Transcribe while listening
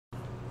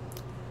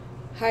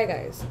Hi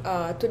guys,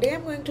 today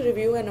I'm going to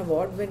review an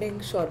award-winning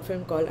short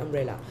film called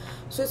Umbrella.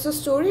 So it's a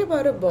story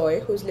about a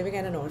boy who's living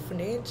at an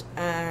orphanage,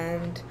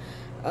 and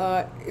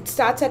it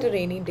starts at a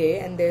rainy day,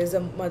 and there's a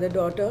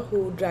mother-daughter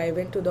who drive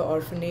into the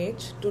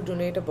orphanage to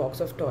donate a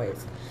box of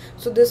toys.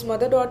 So this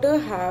mother-daughter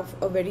have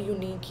a very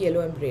unique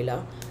yellow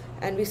umbrella,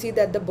 and we see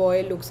that the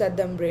boy looks at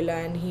the umbrella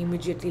and he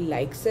immediately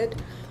likes it.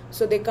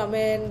 So they come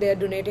in, they're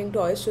donating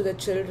toys to the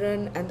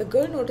children, and the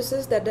girl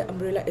notices that the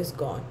umbrella is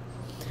gone.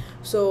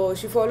 So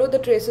she followed the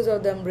traces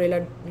of the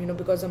umbrella,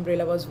 because the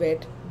umbrella was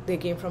wet, they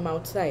came from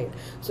outside.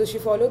 So she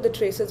followed the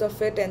traces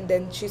of it, and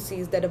then she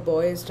sees that a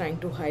boy is trying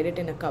to hide it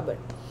in a cupboard.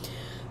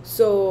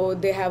 So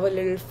they have a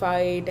little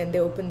fight, and they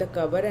open the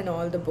cupboard, and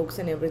all the books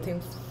and everything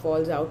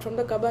falls out from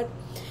the cupboard.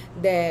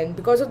 Then,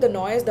 because of the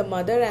noise, the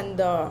mother and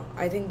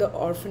the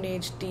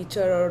orphanage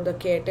teacher or the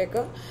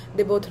caretaker,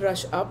 they both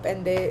rush up,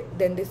 and they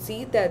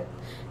see that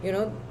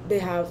they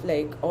have,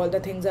 like, all the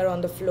things are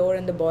on the floor,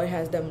 and the boy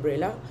has the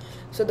umbrella.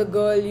 So the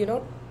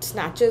girl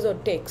snatches or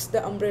takes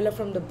the umbrella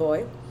from the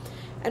boy,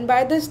 and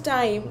by this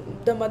time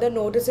the mother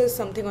notices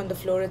something on the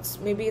floor. It's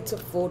a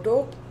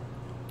photo,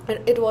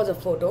 and it was a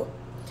photo.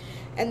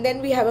 And then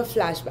we have a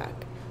flashback.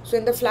 So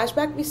in the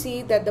flashback we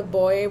see that the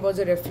boy was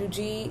a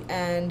refugee,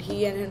 and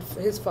he and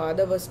his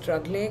father were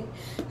struggling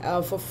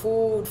for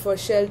food, for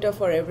shelter,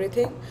 for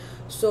everything.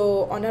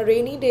 So on a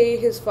rainy day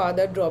his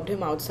father dropped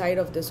him outside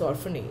of this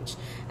orphanage,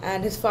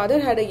 and his father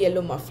had a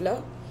yellow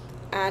muffler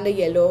and a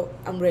yellow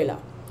umbrella.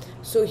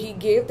 So he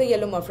gave the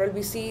yellow muffler.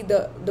 We see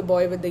the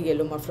boy with the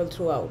yellow muffler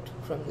throughout,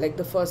 from like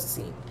the first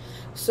scene.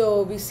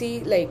 So we see,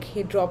 like,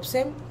 he drops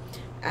him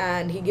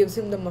and he gives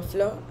him the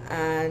muffler,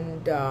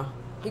 and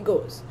he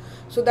goes.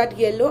 So that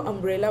yellow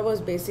umbrella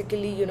was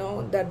basically,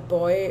 that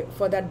boy,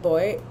 for that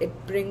boy,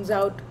 it brings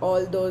out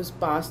all those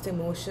past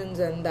emotions,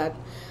 and that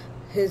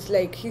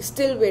he's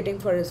still waiting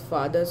for his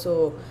father.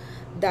 So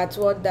that's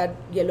what that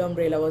yellow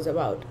umbrella was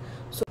about.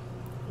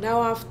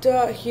 Now,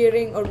 after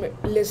hearing or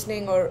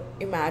listening or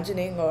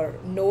imagining or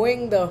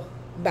knowing the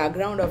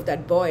background of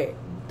that boy,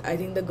 I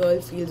think the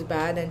girl feels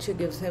bad, and she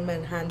gives him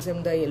and hands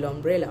him the yellow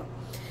umbrella.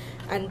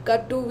 And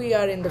cut to, we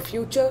are in the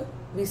future.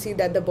 We see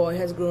that the boy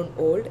has grown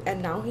old,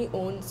 and now he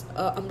owns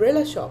an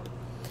umbrella shop.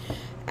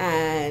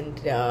 And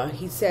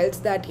he sells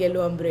that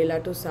yellow umbrella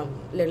to some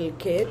little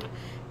kid.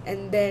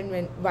 And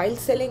then while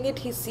selling it,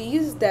 he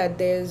sees that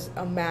there's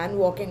a man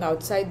walking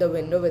outside the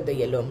window with the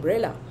yellow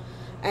umbrella,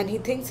 and he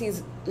thinks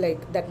he's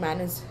like that man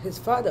is his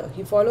father.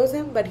 He follows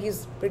him, but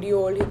he's pretty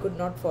old, he could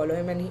not follow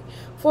him, and he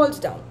falls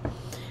down.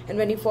 And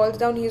when he falls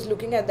down, he's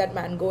looking at that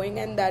man going,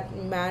 and that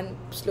man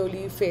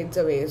slowly fades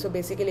away. So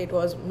basically it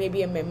was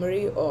maybe a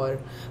memory, or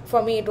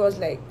for me it was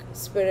like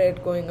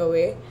spirit going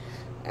away.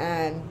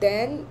 And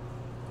then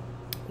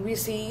we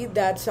see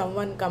that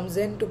someone comes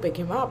in to pick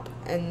him up,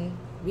 and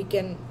we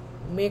can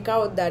make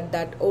out that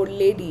that old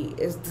lady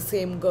is the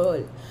same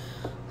girl.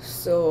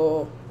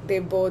 So they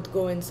both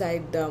go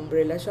inside the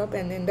umbrella shop,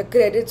 and in the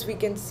credits we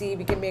can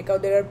make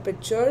out there are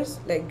pictures,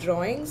 like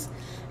drawings,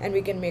 and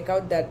we can make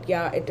out that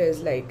it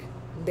is like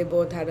they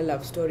both had a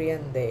love story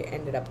and they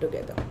ended up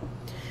together.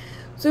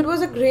 So it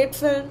was a great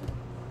film,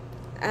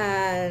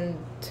 and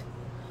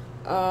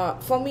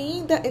for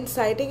me the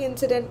inciting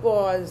incident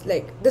was,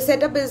 like, the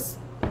setup is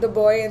the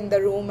boy in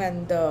the room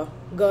and the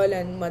girl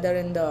and mother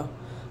in the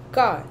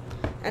car,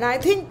 and I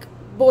think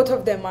both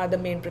of them are the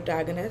main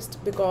protagonists,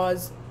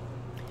 because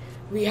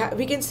we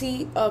can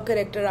see a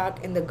character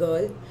arc in the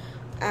girl,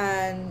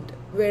 and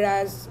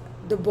whereas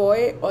the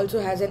boy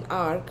also has an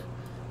arc,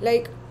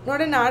 like,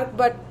 not an arc,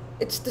 but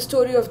it's the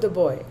story of the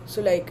boy.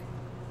 So, like,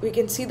 we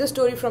can see the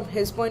story from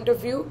his point of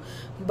view,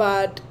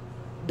 but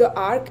the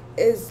arc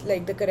is,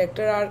 like, the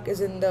character arc is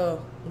in the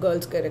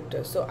girl's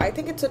character. So I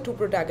think it's a two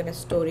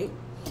protagonist story.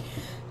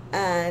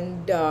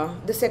 And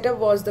the setup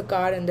was the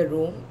car and the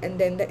room, and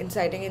then the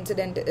inciting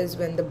incident is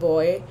when the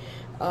boy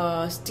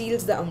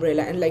steals the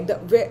umbrella, and like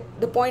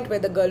the point where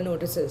the girl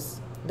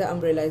notices the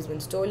umbrella has been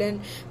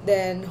stolen.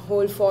 Then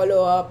whole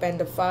follow up and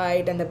the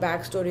fight and the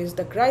backstory is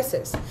the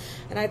crisis.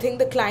 And I think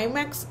the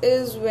climax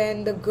is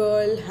when the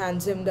girl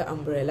hands him the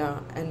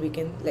umbrella, and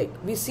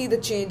we see the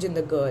change in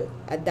the girl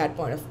at that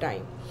point of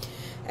time,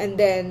 and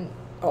then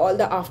all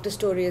the after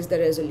story is the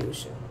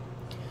resolution.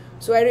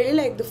 So I really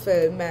like the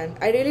film, and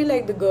I really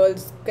like the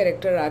girl's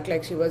character arc.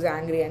 Like, she was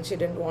angry and she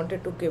didn't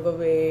wanted to give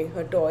away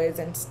her toys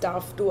and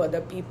stuff to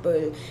other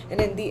people. And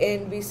in the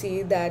end, we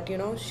see that,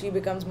 she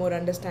becomes more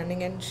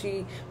understanding, and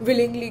she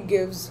willingly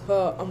gives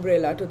her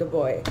umbrella to the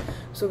boy.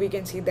 So we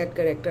can see that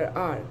character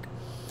arc.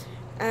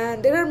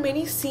 And there are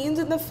many scenes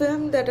in the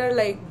film that are,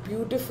 like,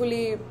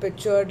 beautifully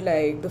pictured,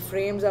 like the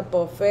frames are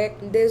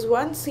perfect. There's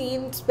one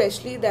scene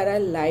especially that I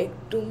like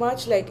too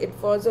much, like it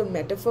was a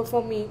metaphor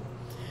for me.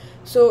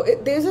 So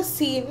there's a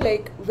scene,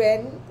 like,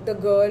 when the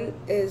girl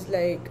is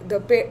like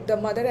the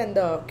mother and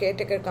the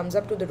caretaker comes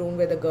up to the room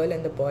where the girl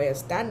and the boy are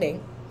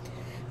standing.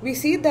 We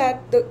see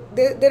that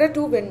there are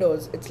two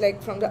windows. It's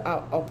like from the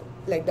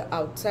the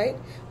outside.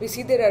 We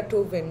see there are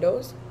two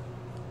windows,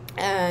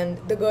 and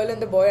the girl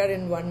and the boy are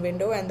in one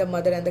window, and the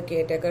mother and the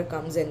caretaker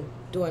comes in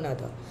to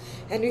another.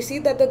 And we see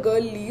that the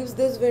girl leaves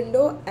this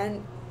window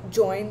and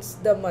joins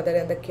the mother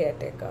and the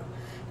caretaker,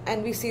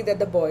 and we see that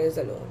the boy is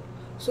alone.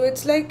 So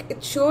it's like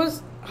it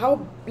shows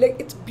how, like,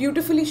 it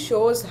beautifully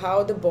shows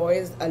how the boy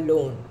is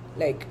alone.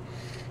 Like,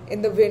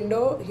 in the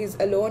window he's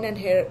alone, and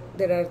here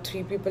there are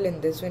three people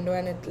in this window,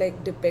 and it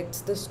like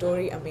depicts the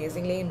story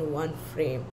amazingly in one frame.